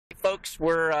folks,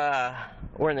 we're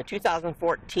in the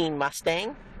 2014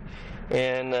 Mustang,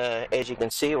 and as you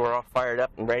can see, we're all fired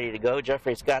up and ready to go.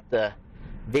 Jeffrey's got the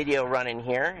video running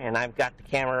here, and I've got the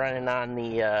camera running on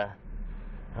the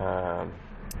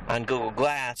on Google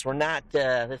Glass. We're not.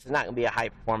 This is not going to be a high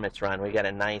performance run. We got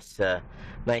a nice,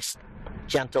 nice,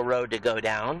 gentle road to go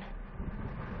down,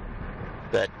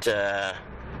 but.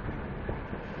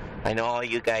 I know all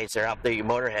you guys are out there, you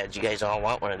motorheads, you guys all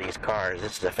want one of these cars.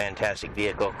 This is a fantastic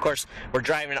vehicle. Of course, we're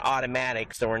driving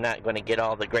automatic, so we're not going to get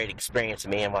all the great experience of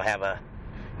me, and we'll have a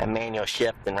manual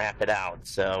shift and wrap it out.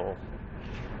 So,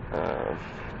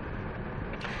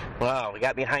 well, we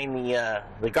got behind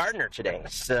the gardener today.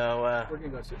 So, we're going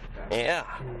to go super fast. Yeah.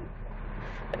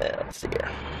 Let's see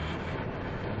here.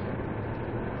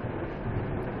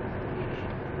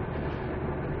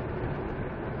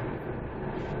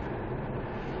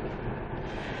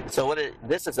 So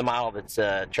this is a model that's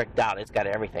tricked out. It's got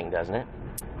everything, doesn't it?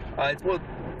 It's well,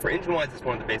 for engine-wise, it's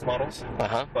one of the base models.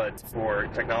 But for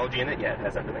technology in it, yeah, it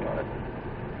has everything on it.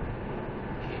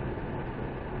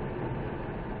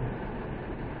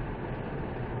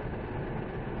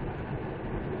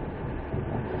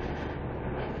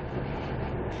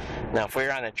 Now, if we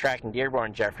were on a track in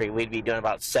Dearborn, Jeffrey, we'd be doing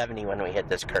about 70 when we hit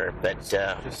this curve. But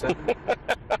just 70.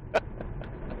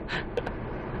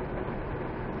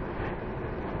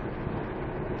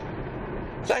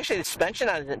 So actually, the suspension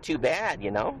on it isn't too bad,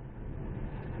 you know.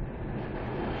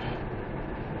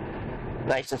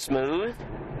 Nice and smooth.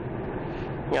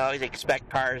 You always expect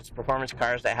cars, performance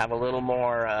cars, to have a little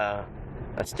more a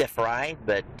stiff ride,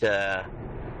 but the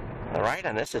ride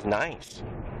on this is nice.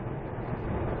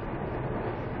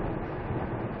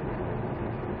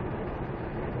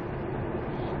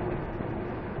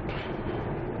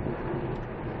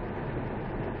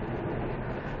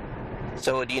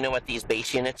 So do you know what these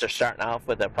base units are starting off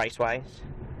with price-wise?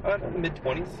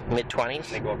 Mid-20s. Mid-20s?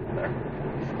 They go up from there.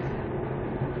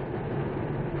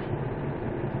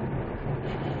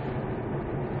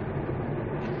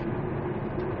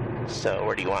 So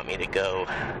where do you want me to go?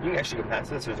 You can actually go past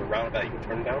this. There's a roundabout you can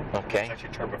turn down. Okay. Actually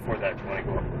turn before that if you want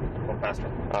to go a little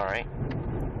faster. All right.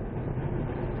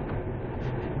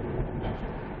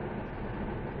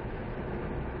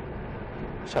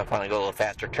 So if I want to go a little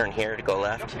faster, turn here to go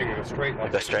left? Nope, you can go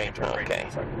straight. Go straight? Okay.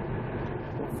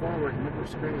 Go forward, never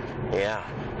straight. Yeah.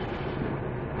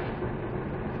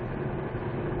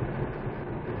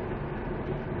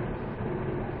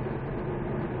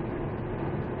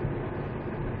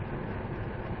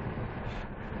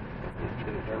 You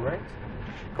can turn right.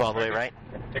 Go all the way right?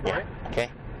 Yeah, take a right. Okay.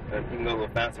 You can go a little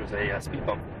faster. There's a speed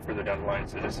bump further down the line,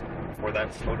 so just before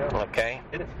that, slow down. Okay.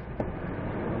 Hit it.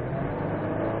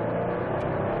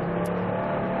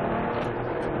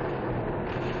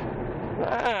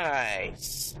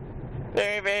 Nice.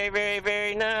 Very, very, very,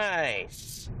 very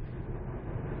nice.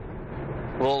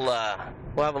 We'll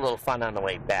have a little fun on the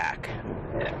way back.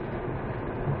 Yeah.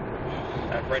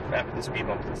 Right after the speed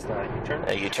bump, it's U-turn.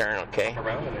 A U-turn, okay.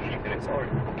 Around, and then you can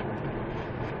accelerate.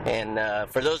 And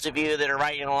for those of you that are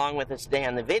riding along with us today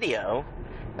on the video,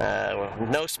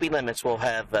 no speed limits will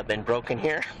have been broken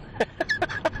here.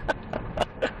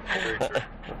 Very true.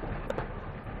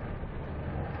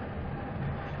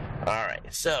 All right,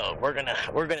 so we're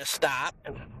gonna stop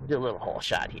and do a little hole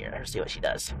shot here. See what she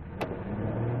does.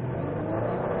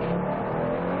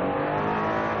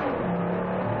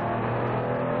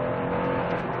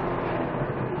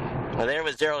 Well, there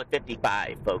was 0 to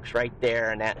 55, folks, right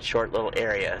there in that short little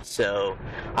area. So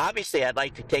obviously, I'd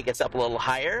like to take us up a little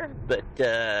higher, but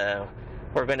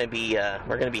we're gonna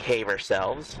behave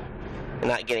ourselves, and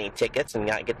not get any tickets, and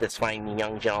not get this fine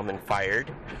young gentleman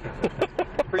fired.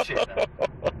 Appreciate that.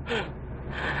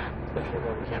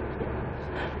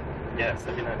 Yes,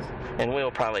 that'd be nice. And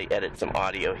we'll probably edit some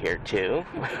audio here too.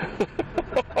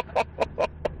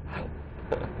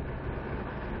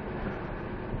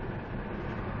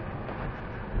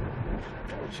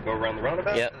 Just go around the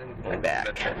roundabout. Yep, and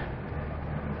back.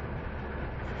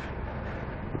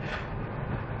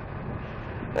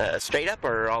 Straight up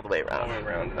or all the way around? All the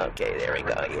way around. Okay, there we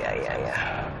go.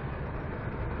 Yeah.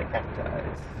 The cacti.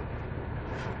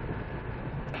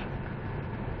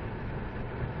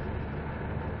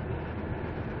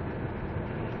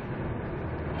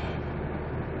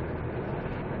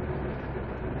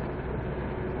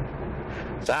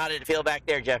 So how did it feel back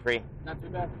there, Jeffrey? Not too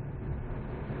bad.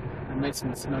 I'm nice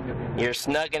and snug at the end. You're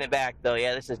snug in the back, though.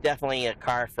 Yeah, this is definitely a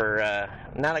car for,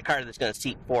 not a car that's going to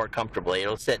seat four comfortably.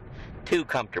 It'll sit two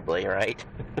comfortably, right?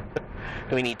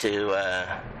 We need to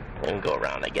go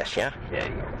around, I guess, yeah? Yeah,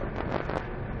 you go.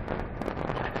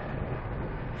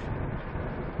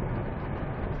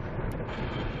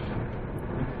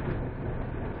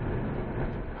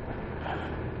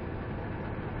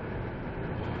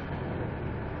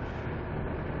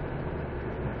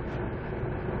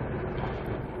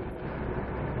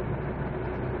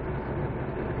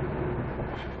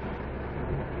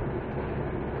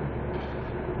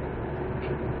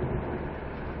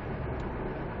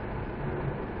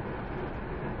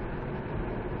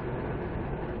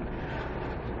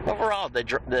 Overall,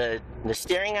 the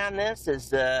steering on this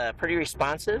is pretty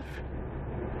responsive.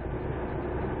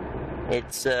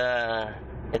 It's a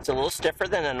little stiffer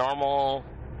than a normal,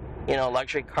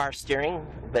 luxury car steering,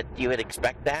 but you would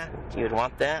expect that. You would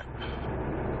want that.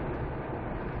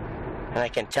 And I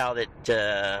can tell that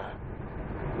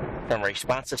from a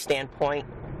responsive standpoint,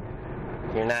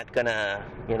 you're not gonna,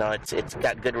 it's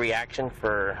got good reaction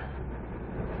for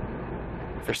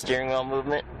steering wheel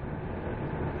movement.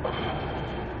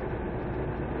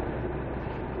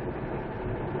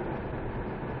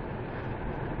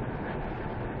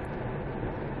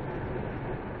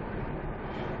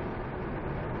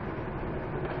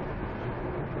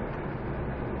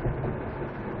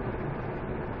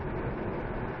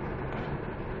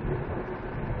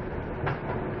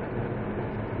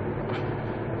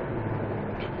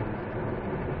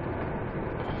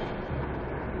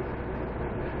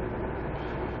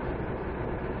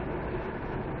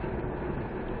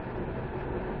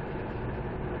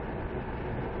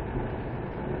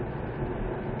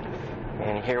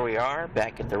 And here we are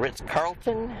back at the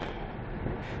Ritz-Carlton,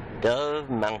 Dove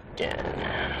Mountain.